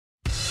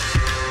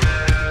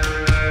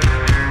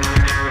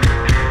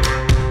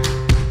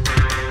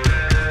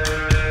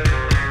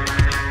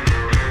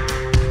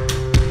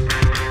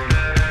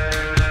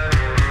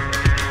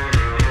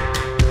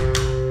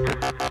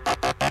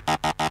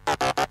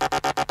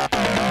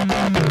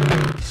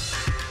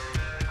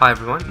Hi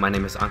everyone, my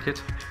name is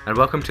Ankit, and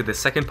welcome to the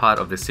second part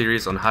of the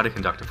series on how to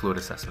conduct a fluid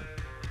assessment.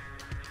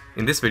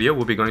 In this video,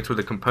 we'll be going through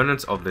the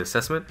components of the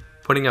assessment,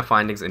 putting our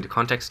findings into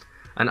context,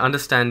 and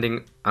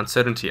understanding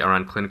uncertainty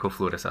around clinical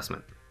fluid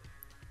assessment.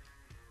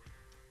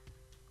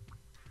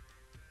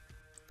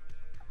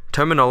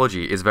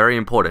 Terminology is very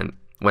important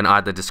when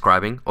either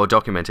describing or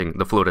documenting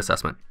the fluid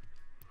assessment.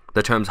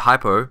 The terms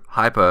hypo,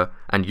 hyper,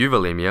 and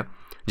euvolemia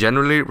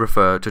generally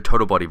refer to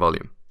total body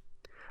volume.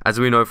 As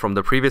we know from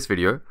the previous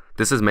video,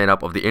 this is made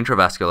up of the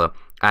intravascular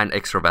and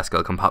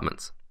extravascular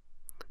compartments.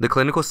 The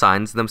clinical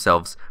signs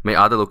themselves may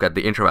either look at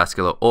the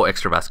intravascular or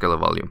extravascular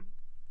volume.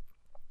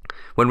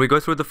 When we go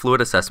through the fluid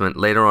assessment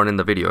later on in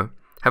the video,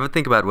 have a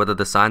think about whether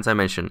the signs I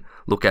mentioned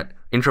look at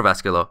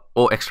intravascular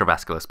or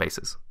extravascular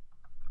spaces.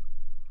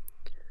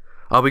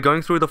 I'll be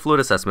going through the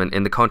fluid assessment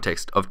in the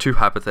context of two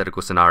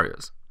hypothetical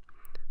scenarios.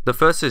 The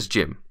first is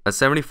Jim, a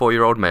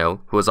 74-year-old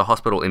male who is a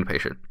hospital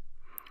inpatient.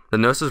 The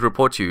nurses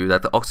report to you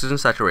that the oxygen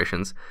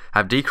saturations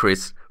have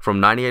decreased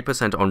from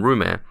 98% on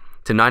room air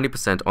to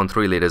 90% on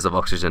 3 liters of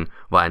oxygen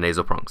via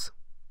nasal prongs.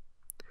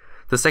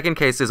 The second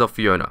case is of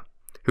Fiona,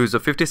 who is a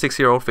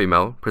 56-year-old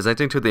female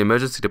presenting to the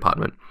emergency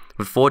department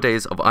with 4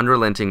 days of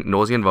unrelenting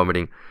nausea and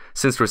vomiting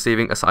since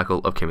receiving a cycle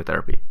of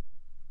chemotherapy.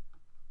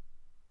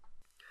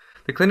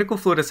 The clinical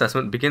fluid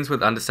assessment begins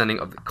with understanding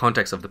of the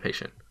context of the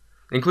patient,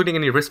 including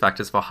any risk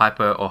factors for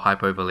hyper or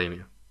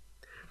hypovolemia,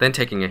 then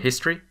taking a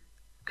history,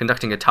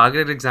 conducting a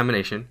targeted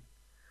examination,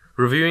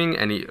 reviewing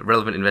any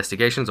relevant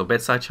investigations or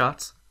bedside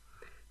charts,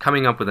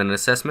 coming up with an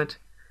assessment,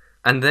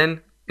 and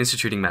then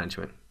instituting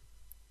management.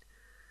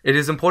 It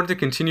is important to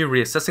continue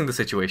reassessing the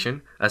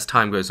situation as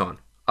time goes on.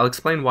 I'll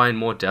explain why in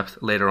more depth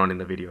later on in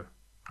the video.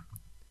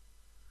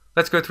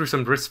 Let's go through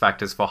some risk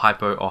factors for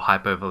hypo or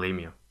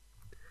hypovolemia.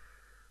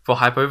 For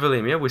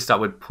hypovolemia, we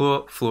start with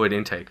poor fluid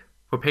intake.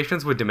 For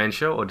patients with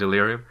dementia or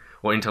delirium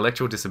or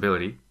intellectual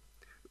disability,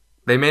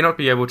 they may not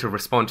be able to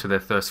respond to their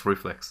thirst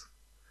reflex,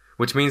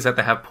 which means that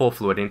they have poor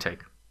fluid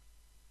intake.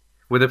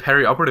 With a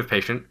perioperative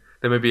patient,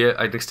 there may be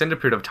an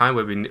extended period of time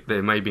where they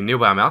may be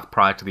nearby our mouth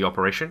prior to the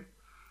operation,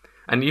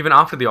 and even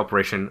after the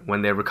operation,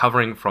 when they're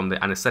recovering from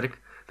the anesthetic,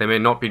 they may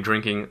not be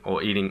drinking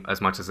or eating as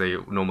much as they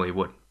normally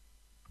would.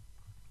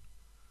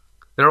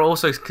 There are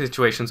also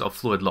situations of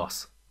fluid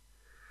loss.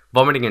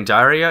 Vomiting and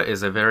diarrhea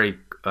is a very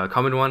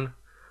common one.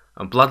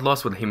 Blood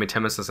loss with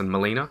hematemesis and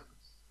melena.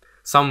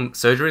 Some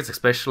surgeries,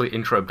 especially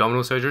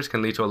intra-abdominal surgeries,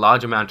 can lead to a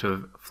large amount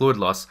of fluid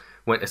loss,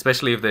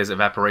 especially if there's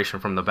evaporation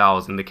from the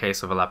bowels in the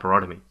case of a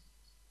laparotomy.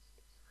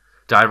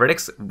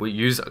 Diuretics we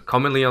use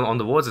commonly on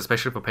the wards,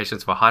 especially for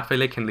patients with heart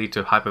failure, can lead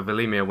to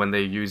hypovolemia when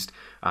they're used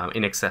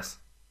in excess.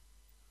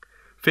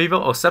 Fever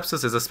or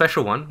sepsis is a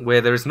special one where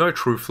there is no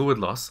true fluid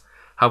loss.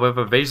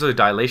 However,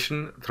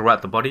 vasodilation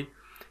throughout the body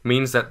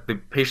means that the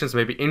patients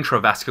may be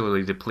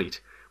intravascularly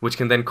deplete, which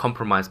can then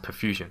compromise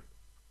perfusion.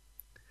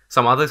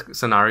 Some other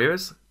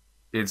scenarios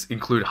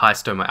include high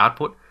stoma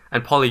output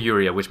and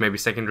polyuria, which may be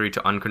secondary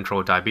to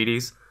uncontrolled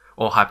diabetes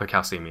or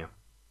hypocalcemia.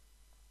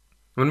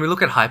 When we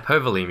look at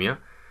hypovolemia,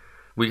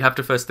 we have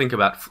to first think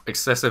about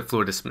excessive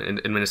fluid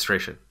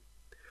administration.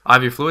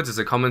 IV fluids is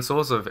a common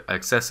source of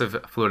excessive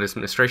fluid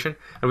administration,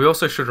 and we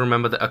also should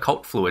remember the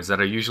occult fluids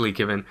that are usually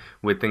given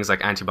with things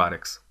like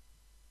antibiotics.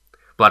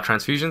 Blood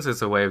transfusions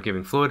is a way of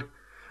giving fluid,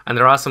 and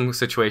there are some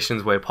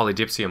situations where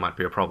polydipsia might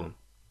be a problem.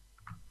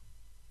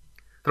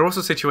 There are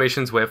also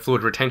situations where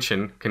fluid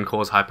retention can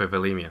cause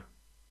hypovolemia.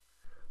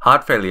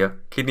 Heart failure,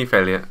 kidney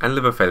failure, and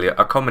liver failure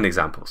are common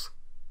examples.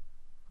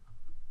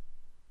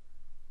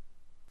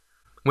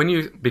 When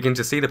you begin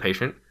to see the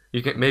patient,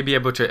 you may be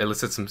able to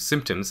elicit some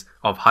symptoms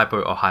of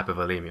hypo or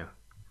hypovolemia.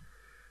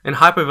 In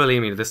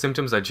hypovolemia, the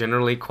symptoms are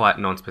generally quite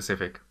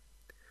nonspecific.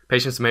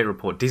 Patients may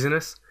report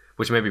dizziness,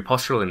 which may be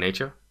postural in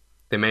nature.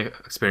 They may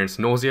experience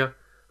nausea,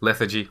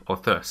 lethargy, or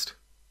thirst.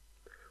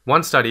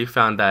 One study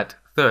found that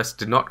thirst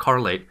did not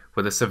correlate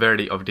with the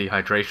severity of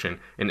dehydration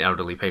in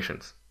elderly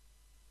patients.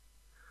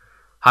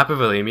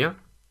 Hypovolemia,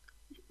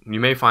 you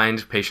may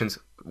find patients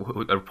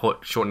who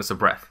report shortness of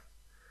breath.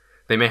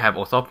 They may have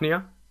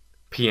orthopnea,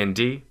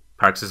 PND,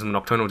 paroxysmal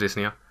nocturnal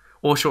dyspnea,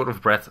 or short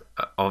of breath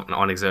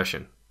on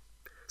exertion.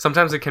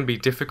 Sometimes it can be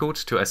difficult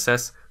to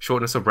assess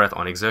shortness of breath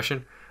on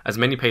exertion, as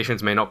many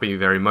patients may not be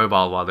very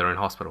mobile while they're in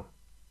hospital.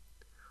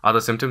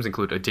 Other symptoms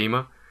include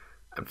edema,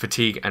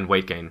 fatigue, and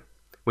weight gain,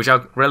 which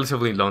are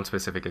relatively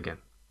non-specific again.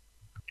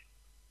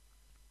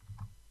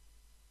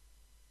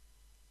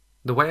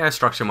 The way I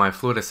structure my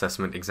fluid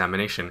assessment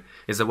examination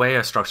is the way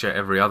I structure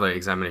every other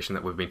examination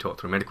that we've been taught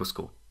through medical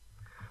school.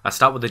 I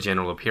start with the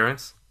general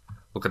appearance,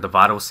 look at the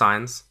vital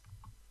signs,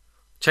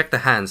 check the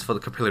hands for the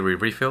capillary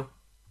refill,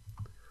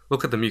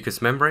 look at the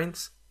mucous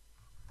membranes,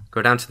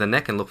 go down to the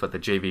neck and look at the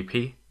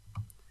JVP,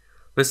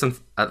 listen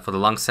for the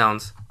lung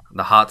sounds,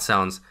 the heart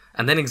sounds,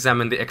 and then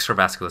examine the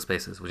extravascular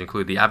spaces, which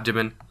include the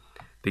abdomen,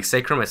 the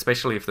sacrum,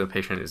 especially if the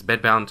patient is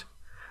bedbound,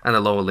 and the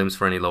lower limbs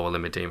for any lower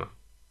limb edema.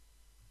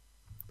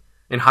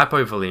 In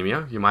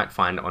hypovolemia, you might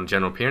find on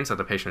general appearance that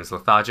the patient is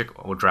lethargic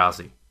or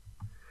drowsy.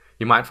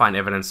 You might find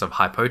evidence of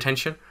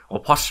hypotension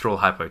or postural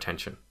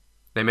hypotension.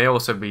 They may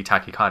also be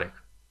tachycardic.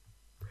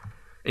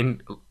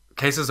 In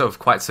cases of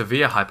quite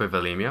severe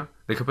hypovolemia,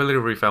 the capillary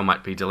refill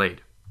might be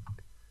delayed.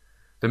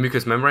 The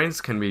mucous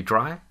membranes can be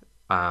dry,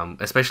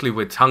 especially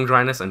with tongue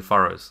dryness and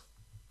furrows.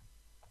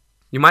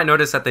 You might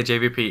notice that their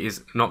JVP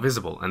is not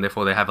visible, and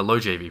therefore they have a low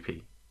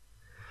JVP.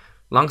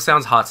 Lung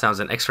sounds, heart sounds,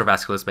 and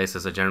extravascular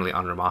spaces are generally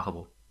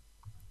unremarkable.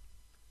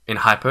 In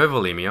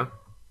hypovolemia,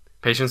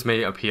 patients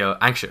may appear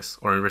anxious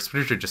or in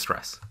respiratory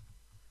distress.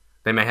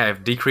 They may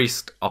have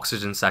decreased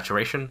oxygen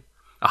saturation,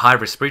 a high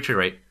respiratory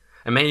rate,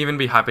 and may even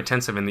be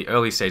hypertensive in the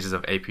early stages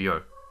of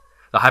APO.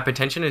 The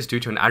hypertension is due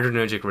to an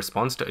adrenergic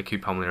response to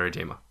acute pulmonary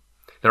edema.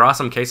 There are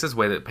some cases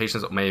where the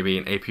patients may be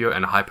in APO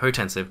and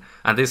hypotensive,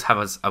 and this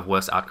has a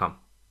worse outcome.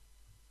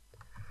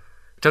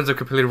 In terms of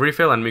capillary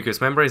refill and mucous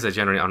membranes, are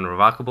generally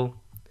unremarkable.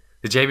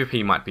 The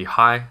JVP might be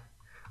high,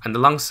 and the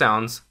lung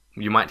sounds,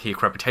 you might hear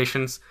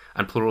crepitations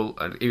and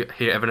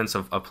hear evidence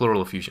of a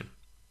pleural effusion.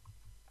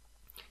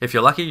 If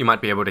you're lucky, you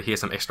might be able to hear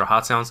some extra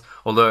heart sounds,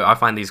 although I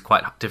find these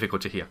quite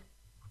difficult to hear.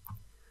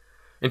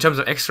 In terms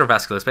of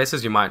extravascular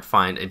spaces, you might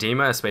find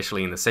edema,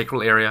 especially in the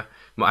sacral area.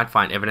 You might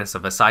find evidence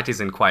of ascites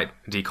in quite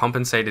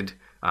decompensated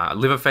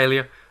liver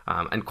failure,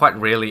 and quite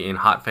rarely in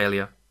heart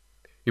failure.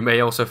 You may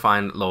also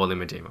find lower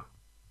limb edema.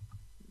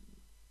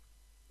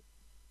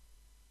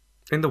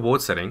 In the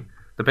ward setting,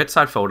 the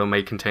bedside folder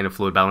may contain a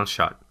fluid balance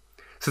chart.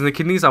 Since the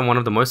kidneys are one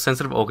of the most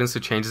sensitive organs to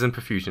changes in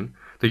perfusion,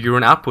 the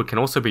urine output can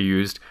also be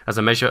used as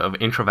a measure of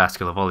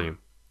intravascular volume.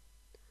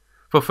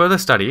 For further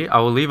study, I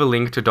will leave a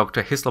link to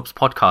Dr. Hislop's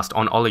podcast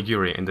on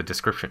oliguria in the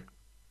description.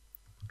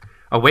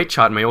 A weight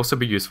chart may also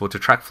be useful to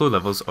track fluid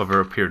levels over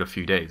a period of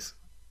few days.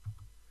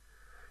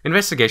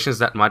 Investigations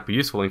that might be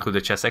useful include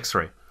the chest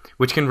X-ray,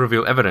 which can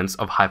reveal evidence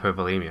of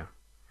hypovolemia.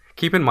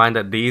 Keep in mind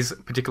that these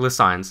particular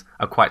signs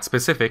are quite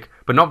specific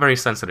but not very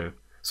sensitive,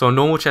 so a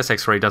normal chest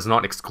X-ray does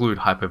not exclude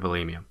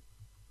hypovolemia.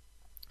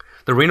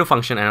 The renal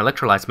function and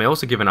electrolytes may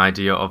also give an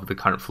idea of the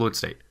current fluid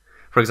state.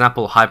 For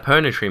example,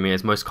 hypernatremia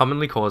is most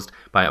commonly caused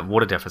by a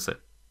water deficit.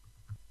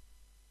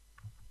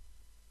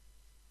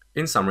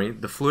 In summary,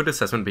 the fluid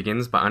assessment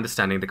begins by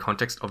understanding the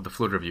context of the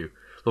fluid review,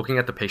 looking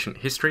at the patient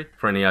history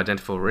for any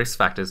identifiable risk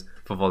factors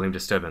for volume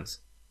disturbance.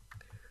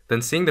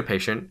 Then seeing the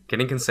patient,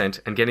 getting consent,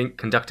 and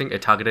conducting a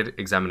targeted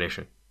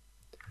examination.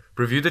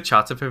 Review the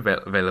charts if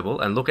available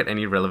and look at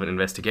any relevant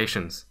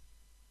investigations.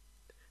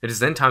 It is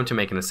then time to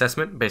make an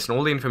assessment based on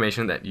all the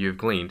information that you've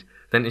gleaned,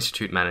 then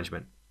institute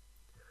management.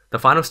 The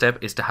final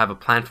step is to have a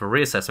plan for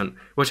reassessment,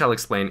 which I'll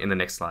explain in the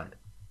next slide.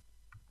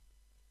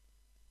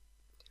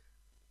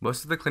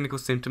 Most of the clinical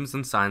symptoms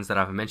and signs that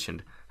I've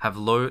mentioned have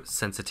low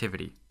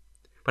sensitivity,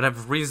 but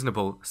have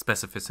reasonable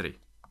specificity.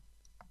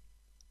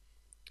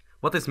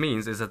 What this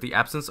means is that the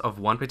absence of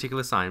one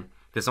particular sign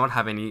does not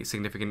have any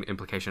significant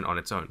implication on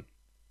its own.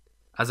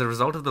 As a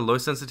result of the low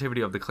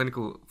sensitivity of the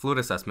clinical fluid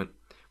assessment,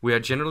 we are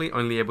generally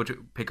only able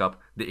to pick up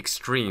the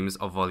extremes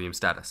of volume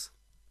status.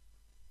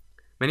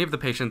 Many of the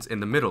patients in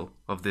the middle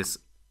of this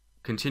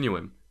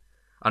continuum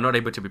are not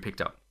able to be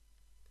picked up.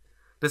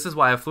 This is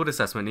why a fluid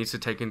assessment needs to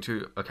take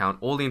into account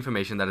all the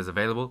information that is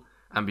available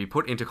and be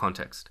put into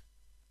context.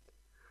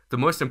 The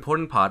most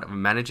important part of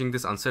managing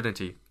this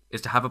uncertainty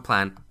is to have a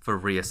plan for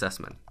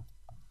reassessment.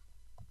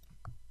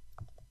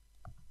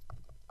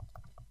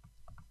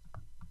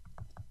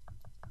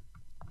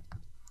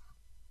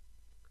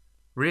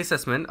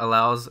 Reassessment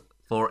allows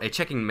for a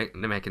checking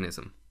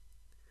mechanism.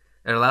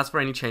 It allows for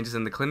any changes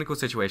in the clinical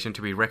situation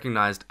to be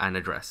recognized and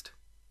addressed.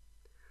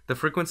 The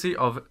frequency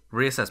of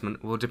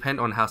reassessment will depend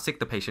on how sick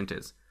the patient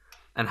is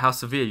and how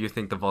severe you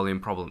think the volume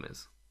problem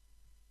is.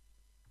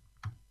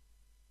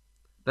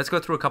 Let's go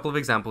through a couple of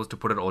examples to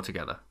put it all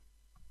together.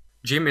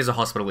 Jim is a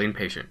hospital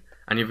inpatient,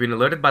 and you've been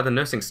alerted by the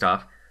nursing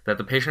staff that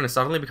the patient has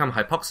suddenly become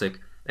hypoxic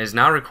and is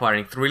now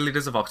requiring 3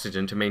 liters of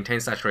oxygen to maintain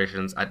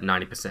saturations at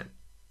 90%.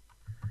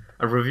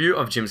 A review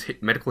of Jim's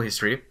medical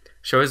history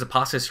shows a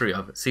past history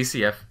of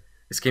CCF,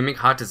 ischemic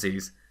heart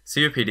disease,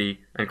 COPD,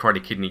 and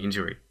carotid kidney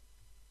injury.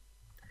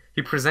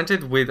 He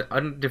presented with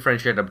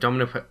undifferentiated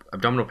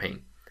abdominal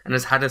pain and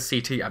has had a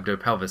CT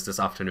abdo-pelvis this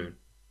afternoon.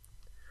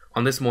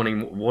 On this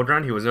morning ward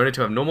round, he was noted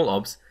to have normal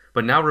obs,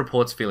 but now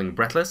reports feeling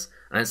breathless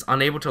and is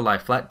unable to lie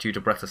flat due to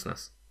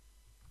breathlessness.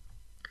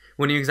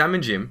 When you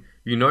examine Jim,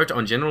 you note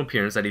on general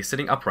appearance that he's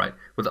sitting upright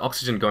with the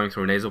oxygen going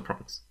through nasal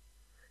prongs.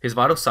 His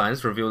vital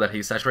signs reveal that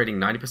he's saturating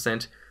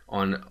 90%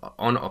 on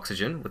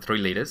oxygen with 3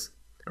 liters,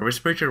 a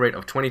respiratory rate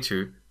of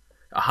 22,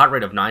 a heart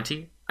rate of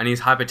 90, and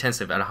he's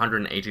hypertensive at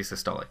 180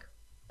 systolic.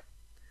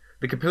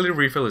 The capillary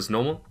refill is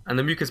normal, and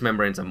the mucous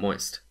membranes are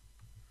moist.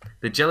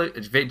 The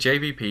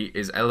JVP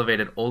is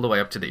elevated all the way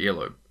up to the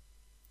earlobe.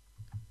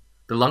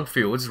 The lung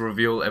fields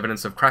reveal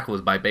evidence of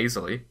crackles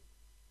bisally,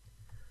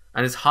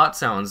 and his heart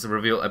sounds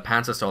reveal a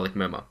pansystolic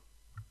murmur.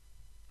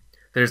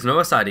 There is no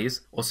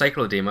ascites or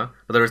sacral edema,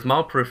 but there is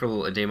mild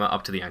peripheral edema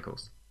up to the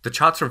ankles. The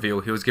charts reveal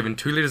he was given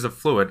 2 liters of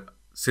fluid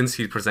since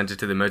he presented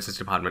to the emergency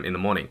department in the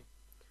morning.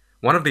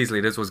 One of these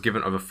liters was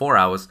given over 4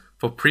 hours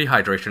for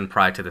pre-hydration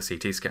prior to the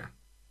CT scan.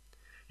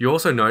 You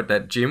also note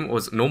that Jim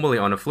was normally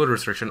on a fluid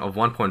restriction of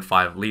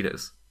 1.5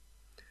 liters.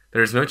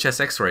 There is no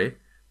chest X-ray,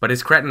 but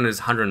his creatinine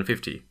is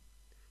 150.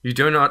 You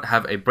do not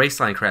have a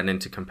baseline creatinine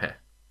to compare.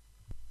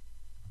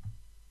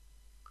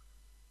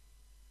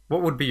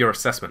 What would be your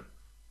assessment?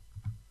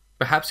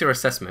 Perhaps your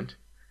assessment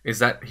is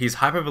that he's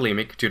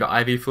hypovolemic due to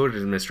IV fluid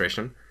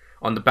administration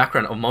on the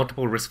background of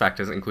multiple risk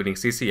factors including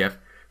CCF,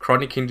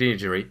 chronic kidney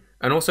injury,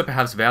 and also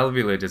perhaps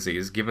valvular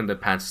disease given the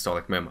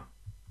pansystolic murmur.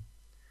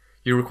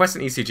 You request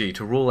an ECG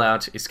to rule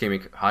out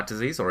ischemic heart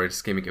disease or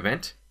ischemic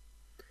event,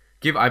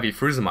 give IV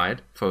furosemide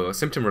for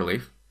symptom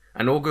relief,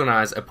 and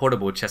organize a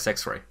portable chest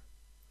x-ray.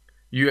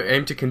 You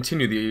aim to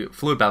continue the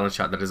fluid balance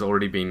chart that has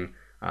already been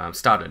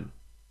started.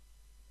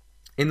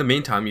 In the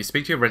meantime, you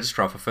speak to your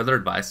registrar for further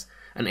advice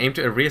and aim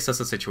to reassess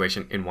the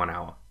situation in 1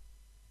 hour.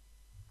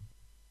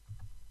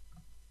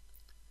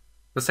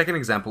 The second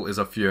example is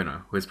of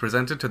Fiona, who is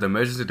presented to the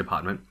emergency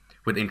department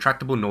with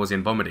intractable nausea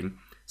and vomiting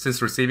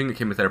since receiving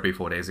chemotherapy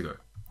 4 days ago.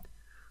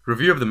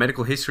 Review of the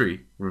medical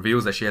history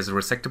reveals that she has a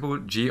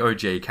resectable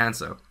GOJ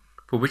cancer,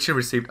 for which she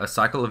received a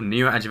cycle of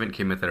neoadjuvant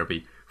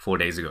chemotherapy 4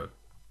 days ago.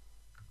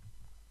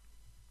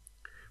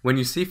 When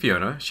you see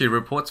Fiona, she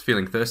reports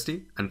feeling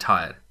thirsty and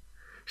tired.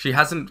 She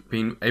hasn't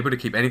been able to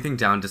keep anything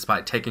down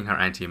despite taking her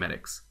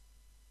antiemetics.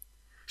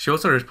 She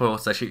also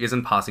reports that she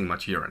isn't passing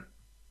much urine.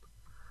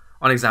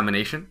 On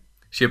examination,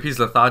 she appears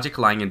lethargic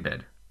lying in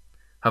bed.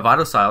 Her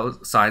vital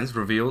signs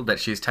reveal that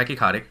she is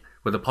tachycardic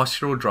with a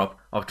postural drop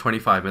of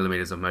 25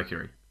 mm of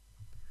mercury.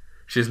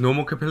 She has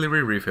normal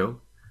capillary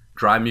refill,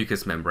 dry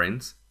mucous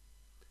membranes,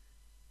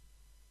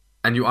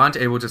 and you aren't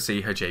able to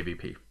see her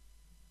JVP.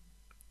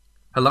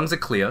 Her lungs are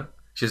clear,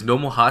 she has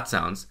normal heart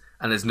sounds,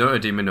 and there's no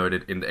edema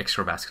noted in the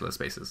extravascular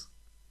spaces.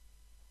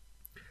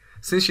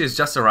 Since she has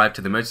just arrived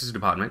to the emergency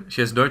department,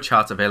 she has no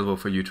charts available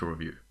for you to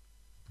review.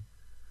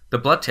 The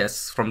blood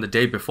tests from the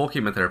day before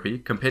chemotherapy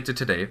compared to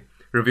today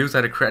reveals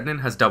that her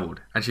creatinine has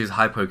doubled and she is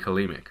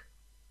hypokalemic.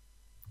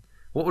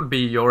 What would be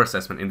your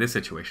assessment in this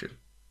situation?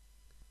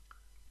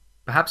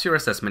 Perhaps your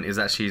assessment is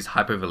that she is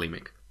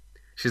hypovolemic.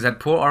 She's had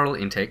poor oral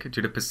intake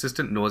due to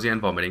persistent nausea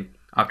and vomiting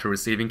after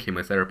receiving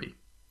chemotherapy.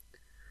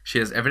 She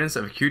has evidence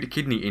of acute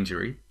kidney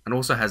injury and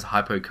also has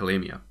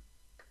hypokalemia.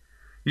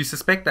 You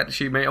suspect that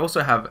she may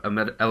also have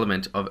an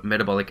element of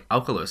metabolic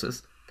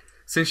alkalosis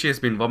since she has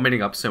been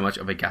vomiting up so much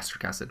of a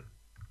gastric acid.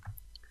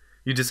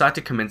 You decide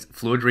to commence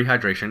fluid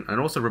rehydration and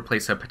also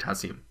replace her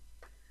potassium.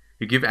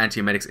 You give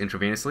antiemetics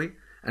intravenously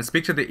and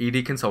speak to the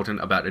ED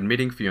consultant about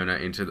admitting Fiona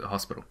into the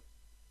hospital.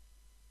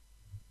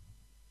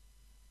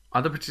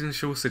 Other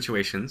potential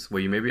situations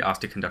where you may be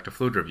asked to conduct a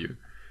fluid review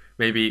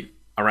may be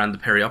around the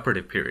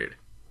perioperative period,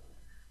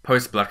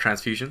 post-blood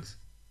transfusions,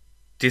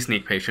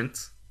 dyspneic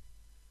patients,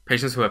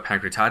 patients who have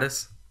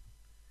pancreatitis,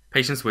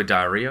 patients with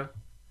diarrhea,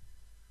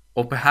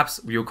 or perhaps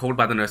you're called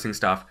by the nursing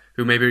staff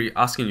who may be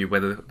asking you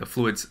whether the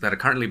fluids that are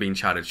currently being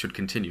charted should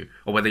continue,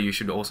 or whether you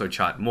should also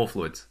chart more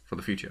fluids for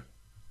the future.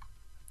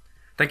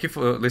 Thank you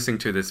for listening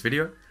to this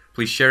video.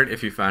 Please share it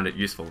if you found it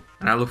useful,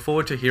 and I look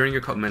forward to hearing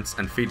your comments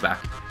and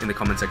feedback in the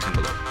comment section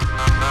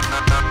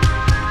below.